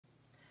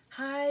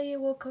Hi,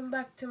 welcome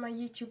back to my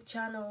YouTube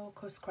channel,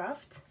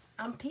 Craft.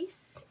 I'm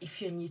Peace if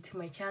you're new to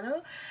my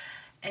channel,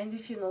 and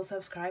if you're no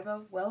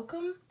subscriber,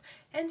 welcome.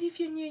 And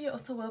if you're new, you're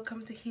also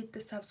welcome to hit the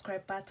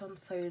subscribe button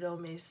so you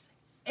don't miss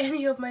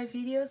any of my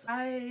videos.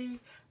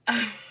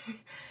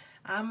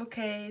 I'm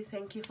okay.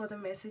 Thank you for the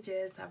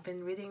messages. I've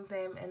been reading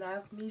them and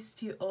I've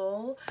missed you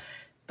all,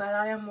 but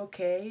I am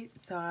okay.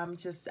 So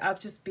I've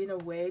just been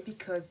away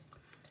because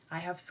I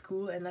have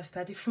school and I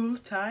study full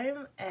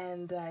time,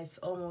 and it's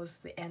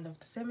almost the end of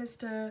the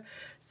semester,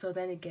 so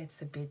then it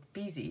gets a bit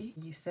busy.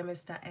 The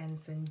semester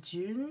ends in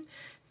June,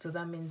 so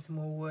that means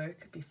more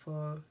work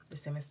before the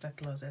semester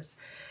closes.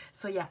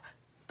 So yeah,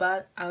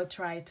 but I'll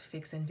try to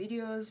fix in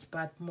videos,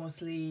 but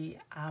mostly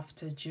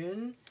after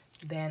June,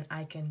 then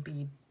I can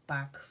be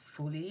back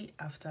fully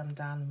after I'm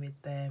done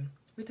with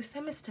the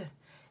semester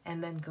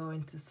and then go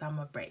into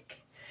summer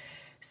break.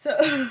 So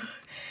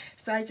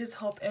so I just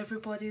hope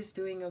everybody's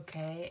doing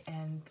okay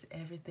and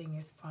everything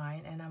is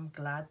fine, and I'm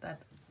glad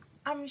that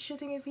I'm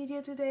shooting a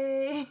video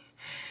today.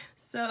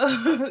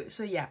 So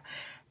yeah.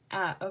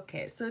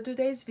 Okay, so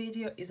today's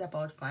video is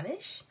about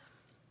varnish.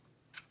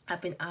 I've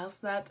been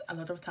asked that a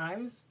lot of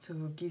times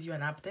to give you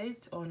an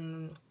update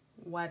on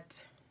what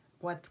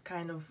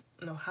kind of,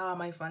 how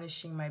am I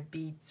varnishing my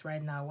beads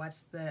right now,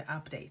 what's the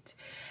update.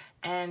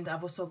 And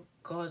I've also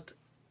got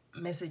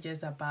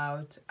messages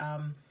about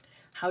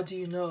how do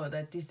you know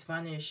that this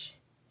varnish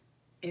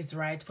is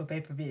right for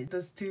paper beads?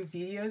 Those two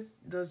videos,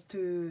 those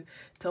two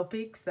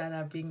topics that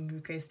are being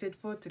requested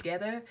for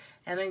together,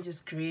 and then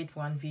just create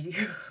one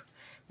video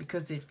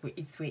because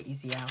it's way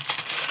easier.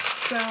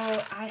 So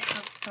I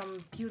have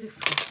some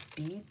beautiful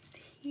beads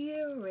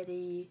here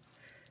already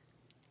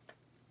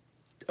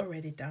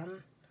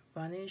done,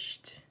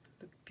 varnished,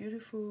 look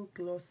beautiful,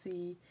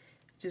 glossy,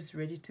 just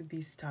ready to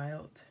be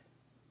styled.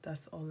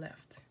 That's all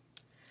left.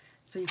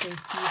 So you can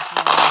see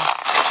how.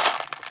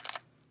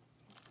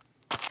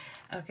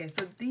 Okay,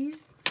 so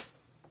these,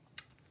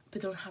 they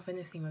don't have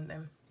anything on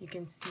them. You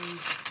can see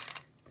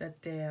that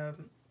they're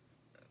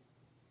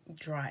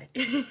dry.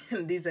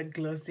 And these are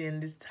glossy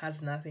and this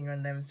has nothing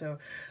on them. So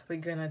we're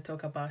gonna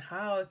talk about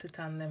how to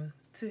turn them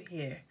to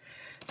here.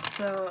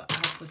 So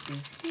I'll put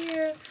these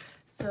here.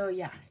 So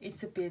yeah,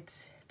 it's a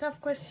bit tough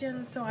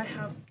question. So I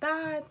have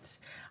that.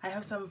 I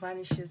have some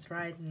varnishes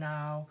right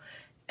now,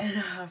 and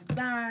I have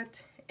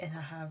that, and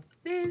I have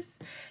this,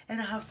 and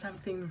I have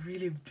something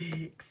really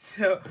big.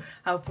 So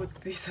I'll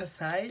put this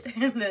aside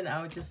and then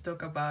I'll just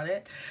talk about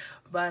it.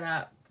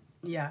 But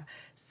yeah,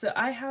 so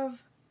I have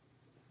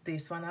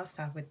this one. I'll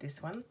start with this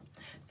one.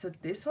 So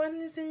this one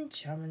is in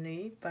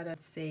Germany, but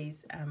it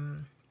says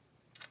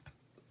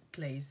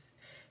glaze.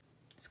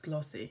 It's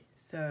glossy.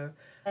 So,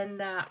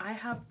 and I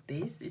have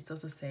this. It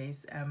also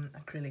says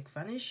acrylic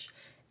varnish,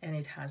 and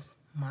it has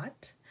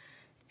matte.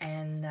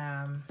 And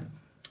I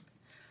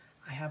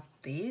have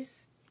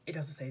this. It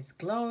also says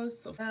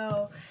gloss as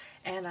well.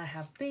 And I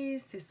have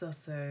this. It's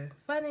also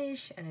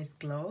varnish and it's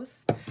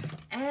gloss.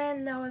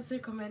 And I was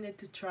recommended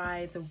to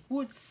try the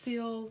Wood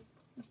Seal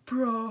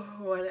Pro.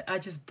 Well, I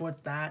just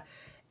bought that,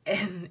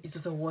 and it's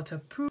also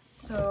waterproof.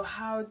 So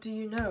how do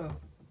you know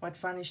what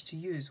varnish to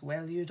use?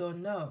 Well, you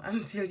don't know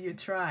until you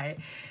try.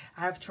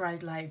 I've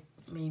tried like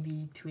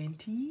maybe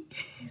 20.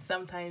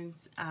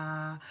 Sometimes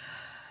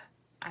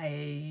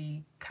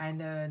I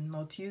kind of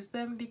not use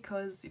them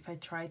because if I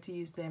try to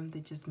use them,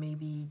 they just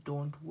maybe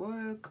don't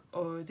work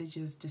or they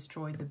just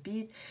destroy the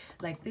bead.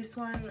 Like this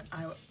one,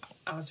 I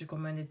was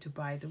recommended to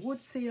buy the Wood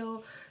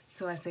Seal,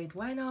 so I said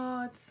why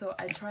not. So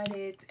I tried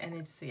it, and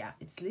it's, yeah,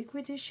 it's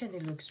liquidish and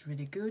it looks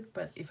really good,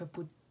 but if I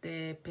put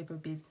the paper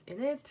beads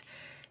in it,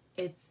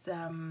 it's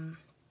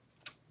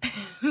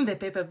the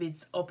paper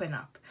beads open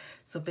up,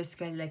 so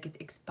basically like it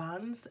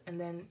expands, and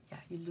then yeah,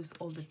 you lose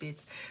all the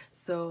beads.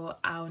 So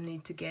I'll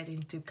need to get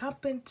into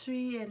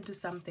carpentry and do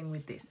something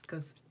with this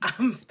because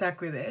I'm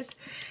stuck with it.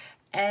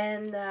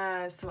 And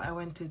so I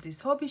went to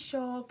this hobby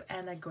shop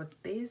and I got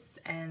this,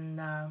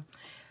 and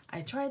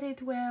I tried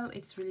it. Well,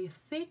 it's really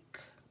thick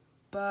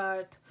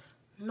but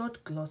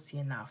not glossy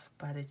enough,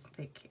 but it's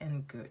thick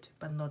and good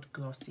but not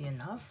glossy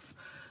enough.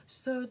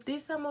 So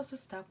this, I'm also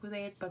stuck with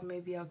it, but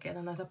maybe I'll get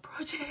another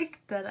project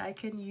that I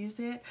can use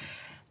it.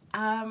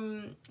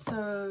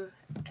 So,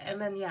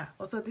 and then yeah,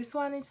 also this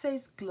one, it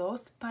says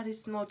gloss, but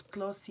it's not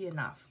glossy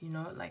enough,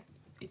 like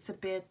it's a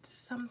bit,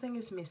 something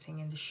is missing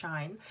in the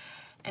shine.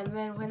 And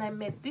then when I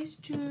met these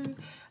two,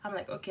 I'm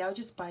like, okay, I'll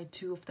just buy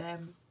two of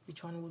them.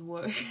 Which one would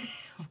work?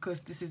 Of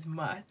course, this is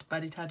matte,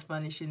 but it had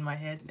varnish in my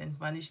head, and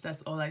varnish,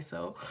 that's all I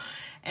saw.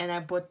 And I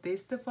bought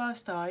this the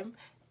first time,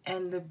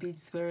 and the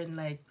beads weren't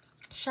like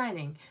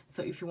shining.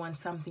 So if you want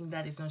something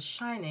that is not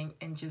shining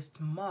and just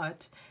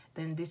matte,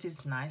 then this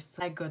is nice.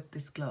 So I got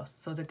this gloss,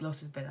 so the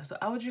gloss is better. So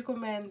I would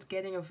recommend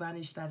getting a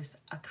varnish that is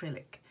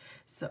acrylic.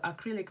 So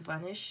acrylic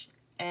varnish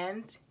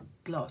and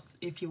gloss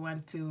if you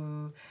want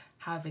to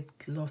have it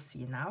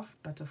glossy enough,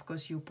 but of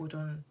course you put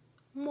on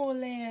more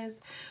layers.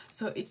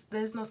 So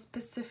there's no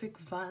specific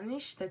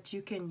varnish that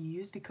you can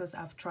use, because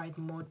I've tried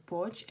Mod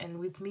Podge, and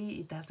with me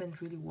it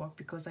doesn't really work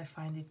because I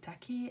find it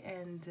tacky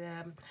and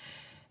a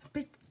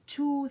bit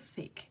too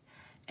thick.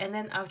 And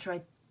then I've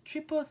tried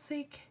triple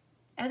thick,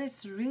 and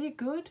it's really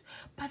good,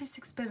 but it's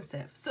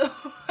expensive. So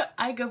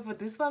I go for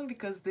this one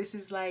because this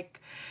is like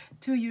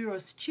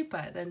 €2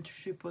 cheaper than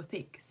triple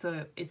thick,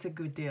 so it's a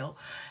good deal.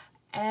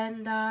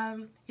 And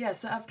yeah,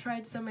 so I've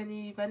tried so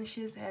many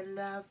vanishes, and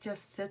I've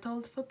just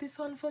settled for this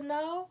one for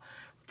now.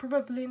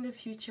 Probably in the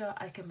future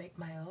I can make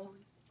my own.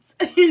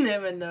 You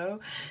never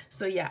know.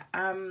 So yeah,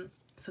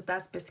 so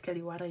that's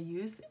basically what I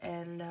use.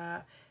 And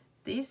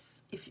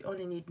this, if you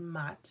only need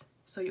matte,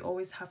 so you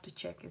always have to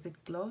check, is it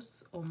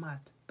gloss or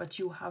matte? But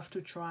you have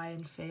to try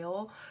and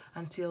fail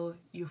until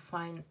you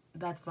find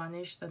that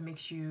varnish that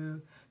makes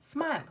you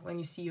smile when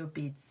you see your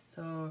beads.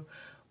 So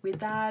with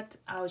that,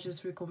 I'll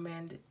just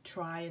recommend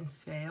try and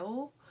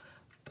fail.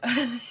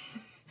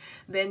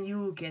 Then you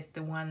will get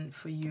the one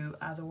for you.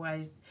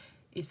 Otherwise,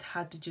 it's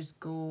hard to just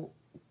go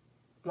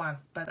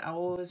once. But I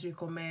always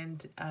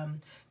recommend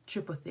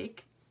triple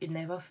thick. It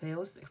never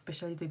fails,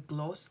 especially the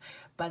gloss,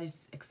 but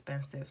it's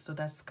expensive, so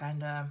that's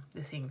kind of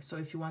the thing. So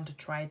if you want to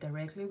try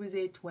directly with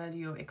it while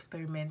you're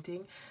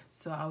experimenting,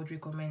 so I would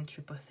recommend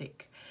triple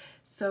thick.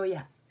 So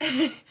yeah,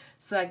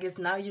 so I guess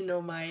now you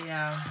know my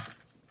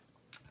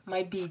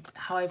my bead,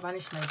 how I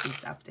varnish my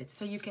beads update.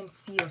 So you can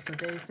see also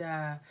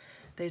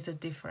there's a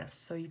difference.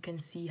 So you can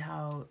see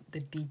how the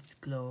beads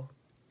glow,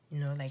 you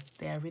know, like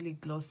they are really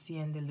glossy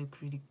and they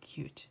look really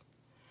cute.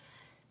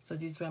 So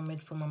these were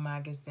made from a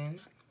magazine.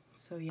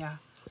 So yeah,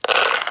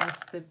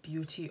 that's the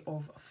beauty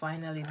of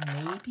finally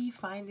maybe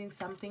finding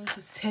something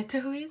to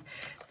settle with.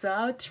 So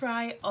I'll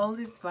try all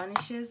these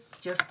varnishes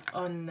just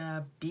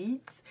on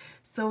beads,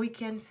 so we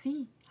can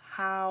see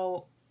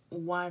how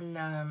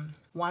one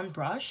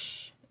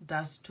brush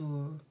does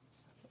to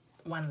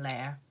one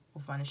layer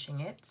of varnishing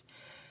it.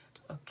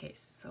 Okay,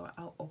 so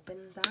I'll open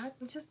that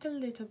just a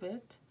little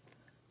bit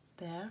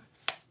there.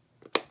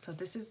 So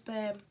this is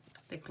the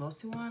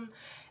glossy one,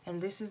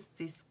 and this is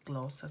this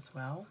gloss as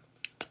well.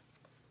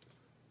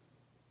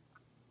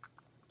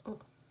 Oh,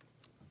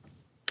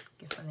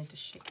 guess I need to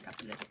shake it up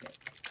a little bit.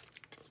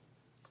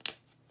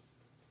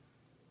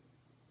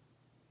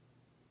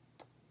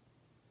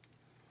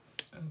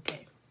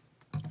 Okay,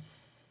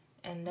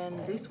 and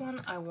then this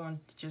one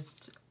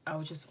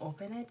I'll just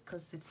open it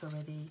because it's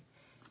already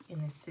in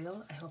a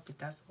seal. I hope it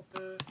does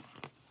open.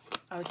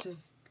 I'll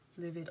just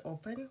leave it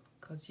open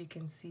because you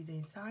can see the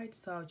inside.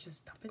 So I'll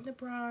just tap in the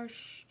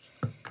brush.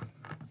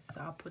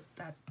 So I'll put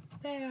that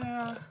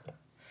there,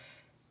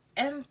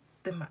 and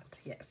the mat,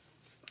 yes.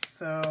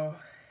 So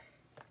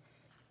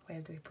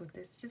where do we put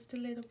this? Just a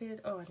little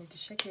bit. Oh, I need to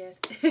shake it.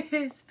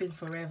 It's been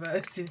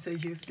forever since I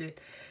used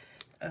it.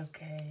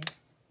 Okay,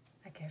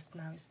 I guess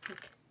now it's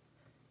thick.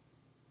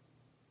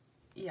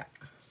 Yeah,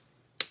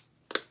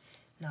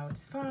 now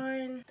it's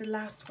fine. The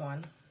last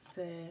one,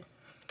 I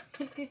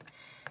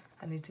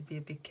need to be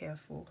a bit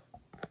careful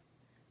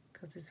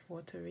because it's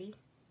watery.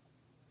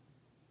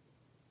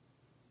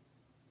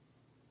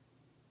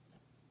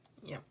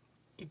 Yeah,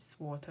 it's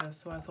water,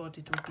 so I thought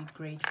it would be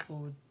great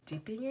for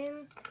dipping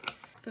in.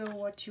 So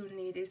what you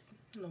need is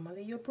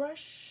normally your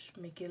brush,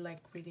 make it like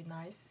really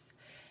nice,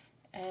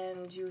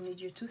 and you need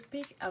your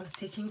toothpick. I'm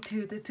sticking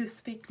to the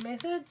toothpick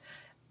method,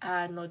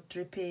 not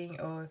dripping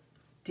or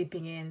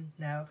dipping in.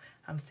 No,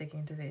 I'm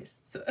sticking to this.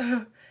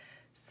 So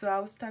so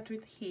I'll start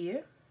with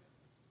here,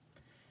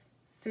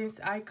 since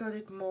I got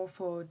it more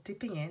for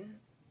dipping in,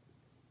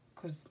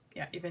 because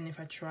yeah, even if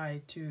I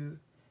try to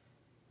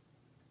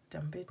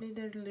dampen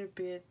it a little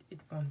bit, it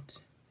won't.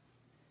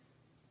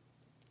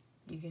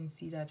 You can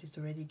see that it's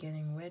already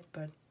getting wet,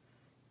 but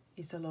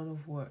it's a lot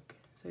of work,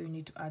 so you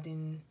need to add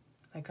in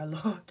like a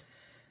lot.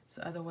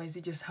 So otherwise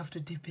you just have to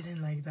dip it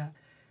in like that.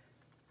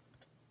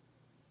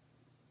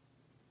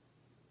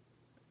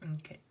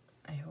 Okay,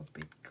 I hope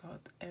it got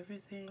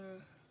everything.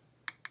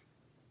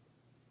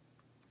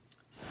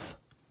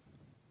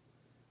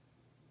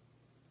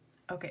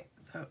 Okay,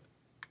 so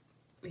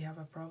we have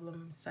a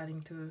problem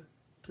starting to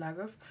plug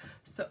off.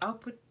 So I'll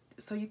put,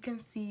 so you can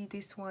see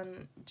this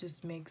one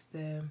just makes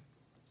the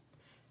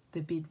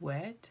bead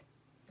wet.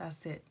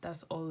 That's it,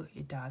 that's all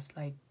it does,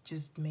 like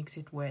just makes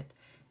it wet,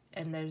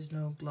 and there's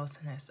no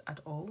glossiness at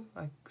all.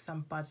 Like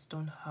some parts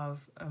don't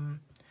have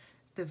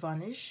the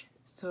varnish,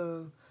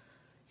 so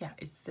yeah,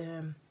 it's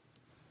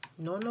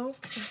no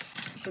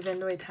even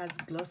though it has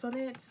gloss on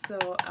it. So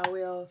I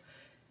will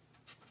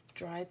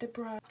dry the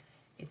brush.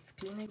 It's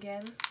clean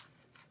again.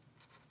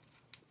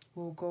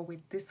 We'll go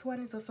with this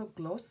one. Is also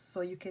gloss,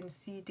 so you can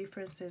see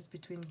differences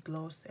between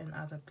gloss and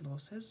other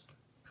glosses.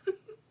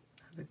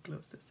 Other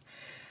glosses.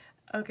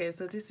 Okay,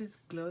 so this is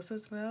gloss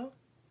as well.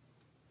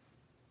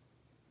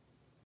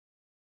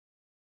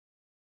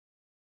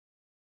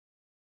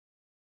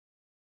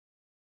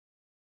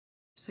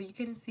 So you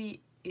can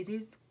see it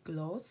is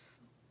gloss,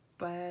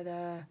 but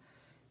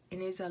it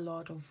needs a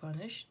lot of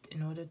varnish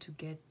in order to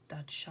get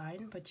that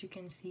shine, but you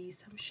can see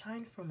some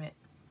shine from it,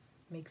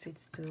 makes it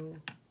still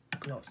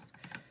gloss.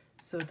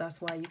 So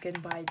that's why you can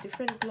buy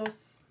different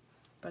gloss,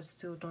 but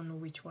still don't know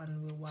which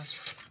one will work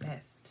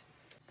best.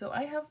 So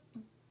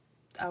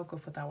I'll go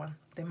for that one,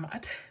 the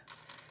matte.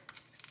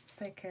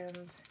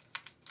 Second,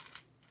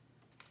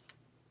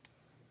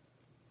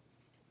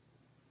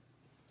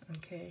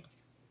 Okay,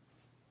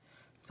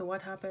 so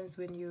what happens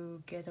when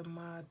you get a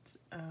matte,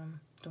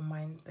 don't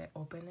mind the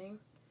opening,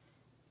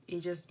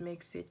 it just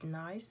makes it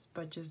nice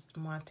but just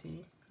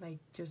matte, like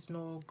just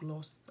no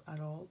gloss at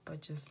all,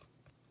 but just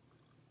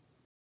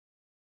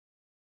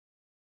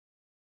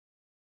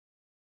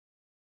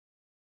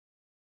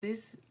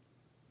this.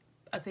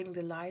 I think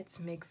the light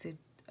makes it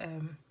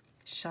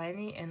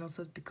shiny, and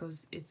also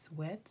because it's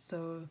wet,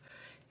 so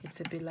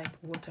it's a bit like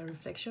water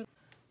reflection.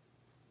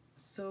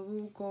 So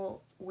we'll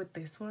go with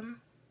this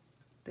one,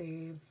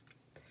 the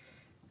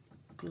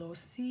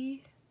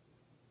glossy.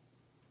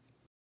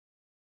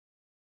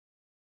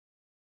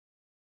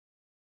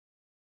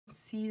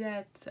 See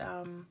that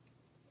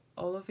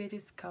all of it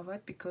is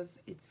covered because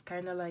it's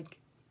kind of like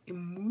it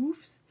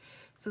moves,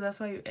 so that's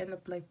why you end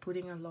up like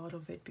putting a lot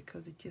of it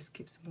because it just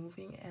keeps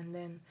moving. And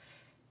then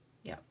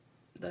yeah,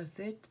 that's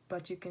it,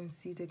 but you can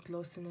see the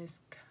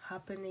glossiness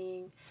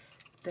happening.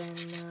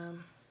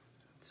 Then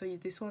so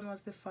this one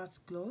was the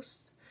first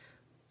gloss,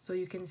 so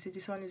you can see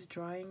this one is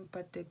drying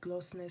but the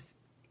glossiness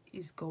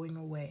is going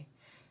away.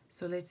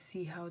 So let's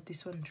see how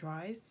this one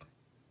dries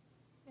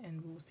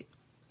and we'll see.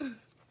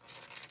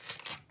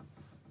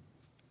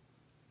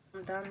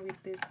 I'm done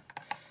with this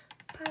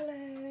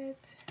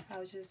palette.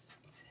 I'll just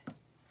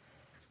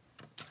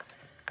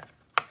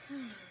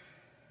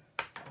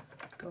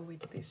go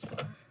with this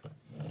one.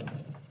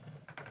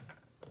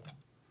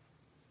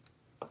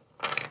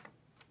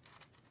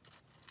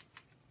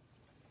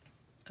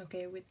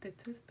 Okay, with the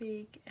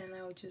toothpick, and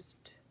I'll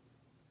just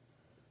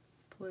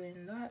put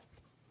in that.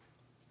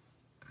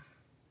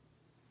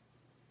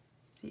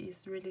 See,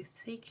 it's really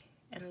thick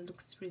and it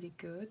looks really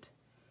good.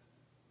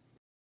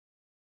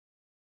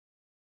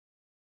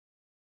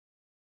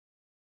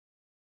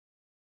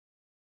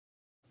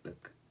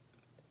 Look,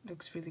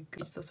 looks really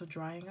good. It's also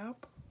drying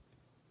up,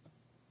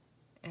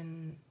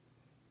 and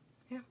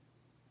yeah.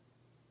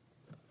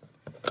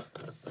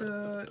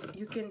 So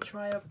you can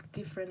try up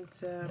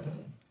different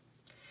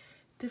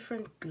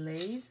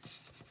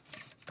glaze,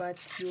 but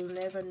you'll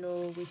never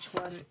know which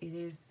one it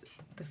is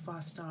the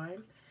first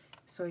time.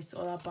 So it's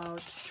all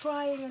about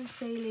trying and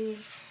failing.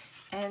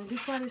 And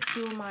this one is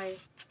still my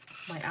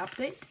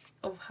update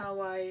of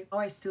how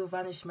I still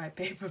varnish my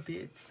paper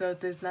beads. So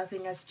there's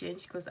nothing has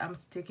changed because I'm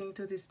sticking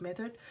to this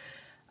method,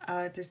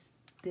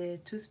 the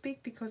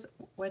toothpick, because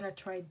when I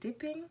try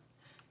dipping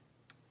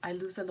I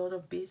lose a lot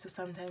of beads, so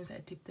sometimes I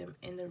dip them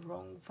in the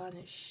wrong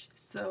varnish.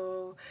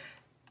 So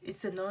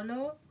it's a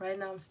no-no. Right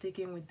now I'm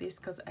sticking with this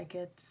because I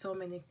get so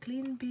many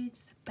clean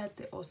beads, but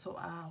they also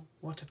are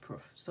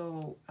waterproof.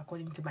 So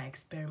according to my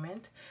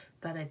experiment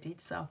that I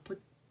did, so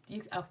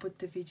I'll put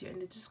the video in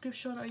the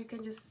description, or you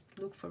can just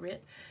look for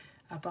it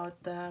about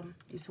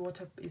is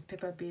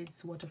paper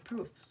beads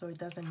waterproof, so it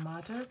doesn't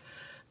matter.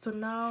 So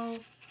now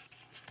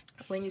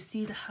when you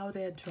see how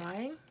they're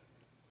drying,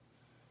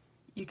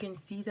 you can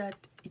see that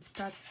it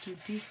starts to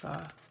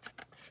differ.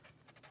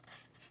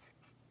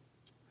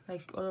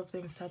 Like all of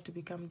them start to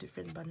become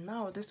different, but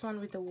now this one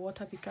with the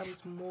water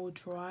becomes more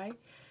dry,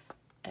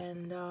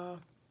 and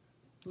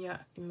yeah,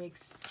 it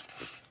makes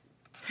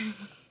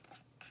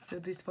so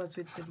this was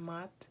with the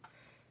matte,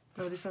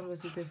 no, this one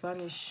was with the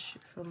varnish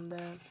from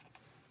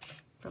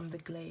the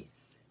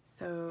glaze.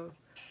 So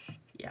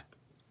yeah,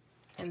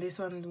 and this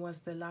one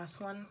was the last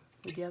one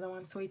with the other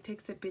one, so it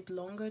takes a bit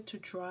longer to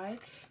dry,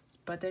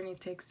 but then it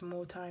takes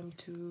more time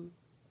to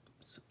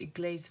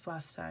glaze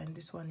faster. And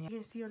this one, yeah, you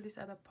can see on this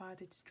other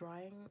part it's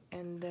drying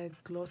and the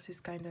gloss is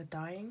kind of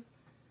dying.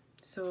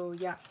 So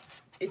yeah,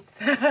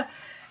 it's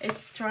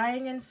it's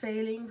trying and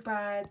failing,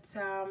 but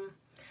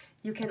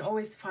you can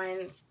always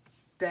find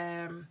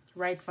the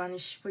right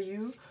varnish for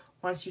you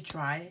once you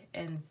try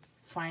and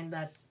find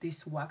that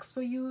this works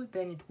for you,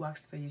 then it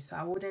works for you. So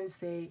I wouldn't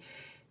say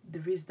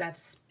there is that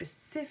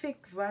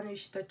specific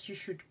varnish that you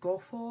should go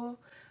for,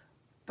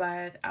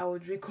 but I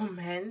would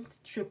recommend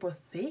triple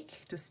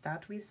thick to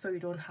start with, so you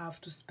don't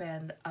have to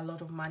spend a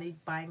lot of money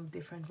buying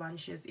different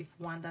varnishes if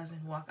one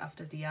doesn't work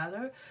after the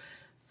other.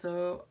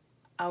 So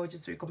I would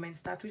just recommend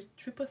start with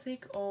triple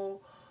thick, or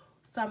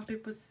some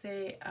people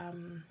say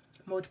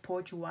Mod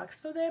Podge works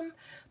for them,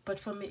 but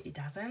for me it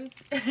doesn't.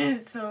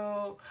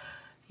 So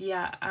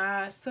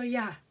yeah,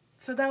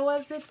 so that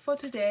was it for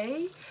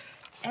today,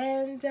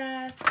 and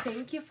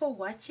thank you for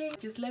watching.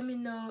 Just let me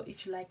know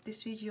if you like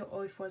this video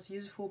or if it was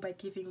useful by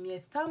giving me a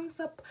thumbs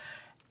up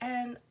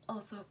and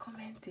also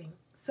commenting.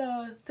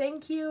 So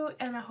thank you,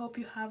 and I hope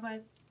you have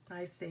a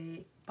nice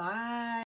day. Bye.